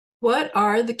What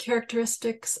are the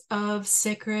characteristics of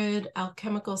sacred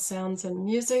alchemical sounds and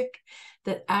music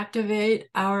that activate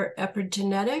our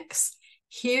epigenetics?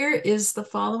 Here is the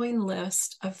following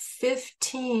list of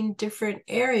 15 different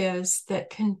areas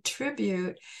that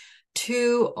contribute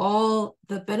to all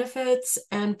the benefits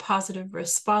and positive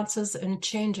responses and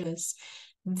changes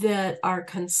that are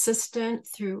consistent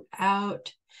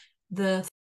throughout the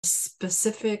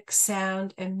specific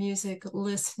sound and music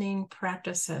listening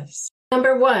practices.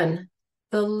 Number one,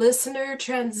 the listener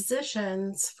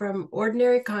transitions from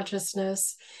ordinary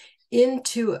consciousness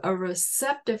into a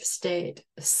receptive state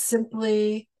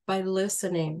simply by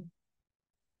listening.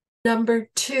 Number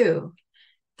two,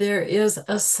 there is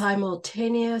a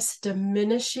simultaneous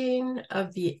diminishing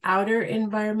of the outer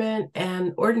environment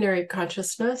and ordinary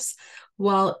consciousness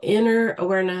while inner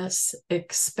awareness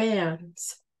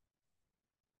expands.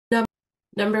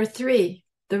 Number three,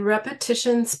 the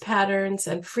repetitions, patterns,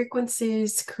 and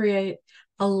frequencies create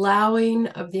allowing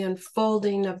of the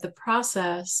unfolding of the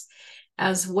process,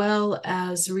 as well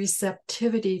as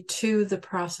receptivity to the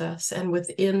process and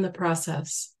within the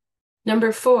process.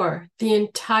 Number four, the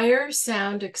entire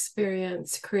sound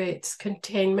experience creates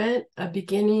containment, a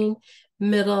beginning,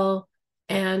 middle,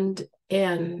 and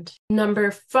end.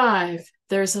 Number five,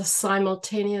 there's a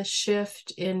simultaneous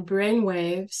shift in brain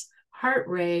waves, heart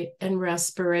rate, and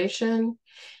respiration,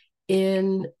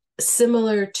 in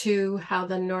similar to how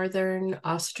the Northern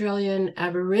Australian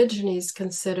Aborigines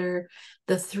consider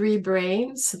the three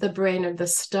brains: the brain of the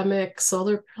stomach,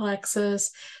 solar plexus,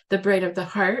 the brain of the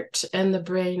heart, and the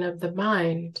brain of the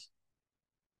mind.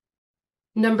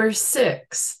 Number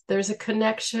six, there's a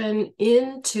connection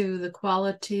into the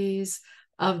qualities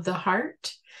of the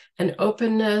heart, an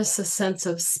openness, a sense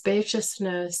of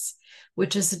spaciousness,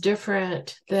 which is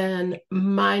different than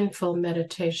mindful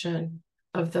meditation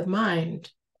of the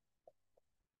mind.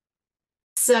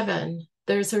 Seven,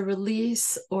 there's a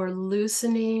release or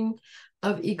loosening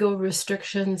of ego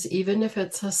restrictions, even if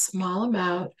it's a small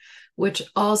amount, which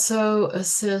also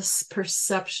assists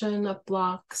perception of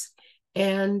blocks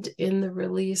and in the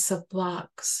release of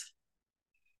blocks.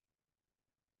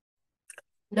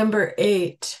 Number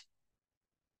eight,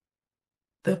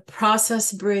 the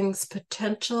process brings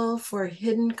potential for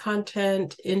hidden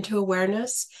content into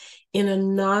awareness in a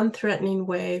non-threatening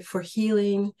way for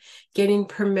healing, getting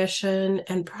permission,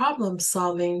 and problem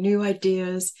solving, new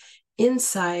ideas,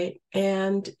 insight,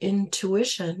 and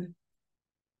intuition.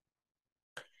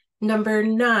 Number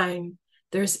nine,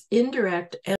 there's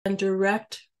indirect and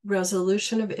direct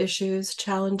resolution of issues,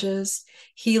 challenges,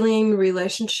 healing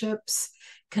relationships,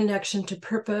 connection to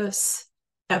purpose,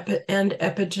 and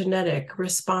epigenetic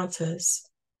responses.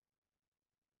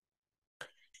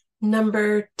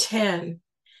 Number 10,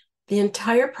 the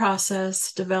entire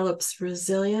process develops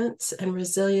resilience, and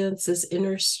resilience is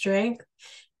inner strength,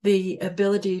 the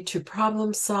ability to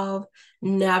problem solve,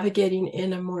 navigating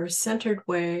in a more centered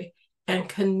way, and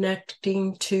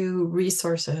connecting to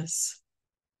resources.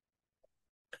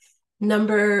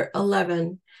 Number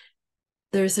 11,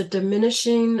 there's a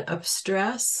diminishing of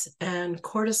stress and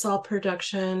cortisol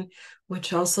production,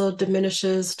 which also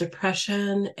diminishes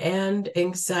depression and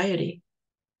anxiety.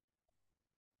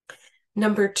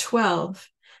 Number 12,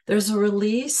 there's a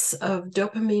release of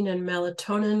dopamine and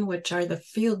melatonin, which are the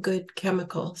feel-good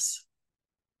chemicals.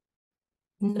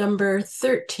 Number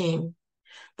 13,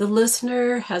 the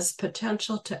listener has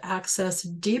potential to access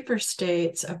deeper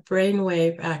states of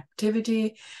brainwave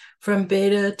activity from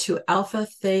beta to alpha,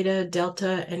 theta,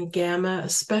 delta, and gamma,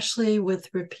 especially with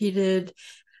repeated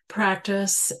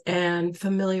practice and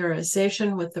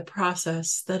familiarization with the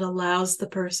process that allows the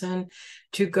person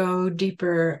to go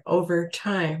deeper over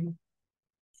time.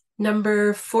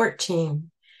 Number 14,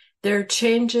 there are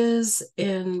changes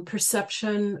in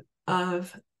perception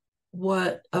of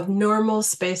normal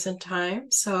space and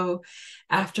time. So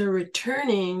after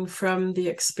returning from the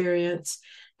experience,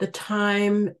 the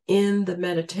time in the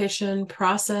meditation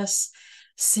process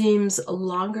seems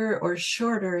longer or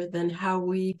shorter than how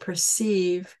we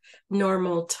perceive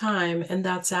normal time. And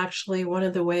that's actually one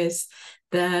of the ways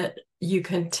that you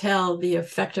can tell the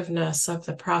effectiveness of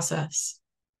the process.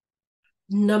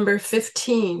 Number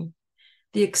 15,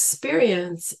 the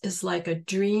experience is like a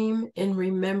dream, and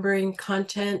remembering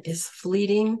content is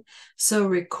fleeting. So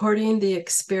recording the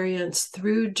experience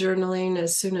through journaling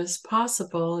as soon as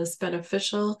possible is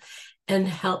beneficial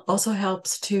and also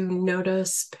helps to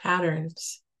notice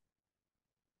patterns.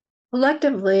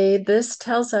 Collectively, this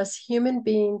tells us human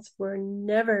beings were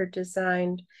never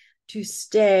designed to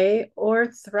stay or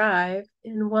thrive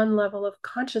in one level of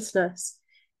consciousness.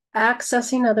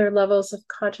 Accessing other levels of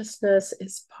consciousness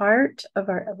is part of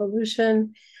our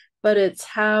evolution, but it's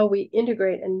how we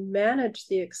integrate and manage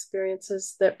the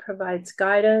experiences that provides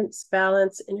guidance,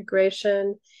 balance,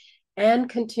 integration, and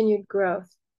continued growth.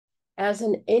 As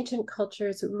in ancient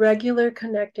cultures, regular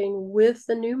connecting with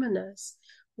the numinous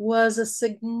was a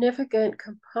significant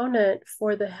component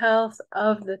for the health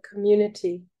of the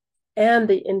community and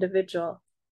the individual.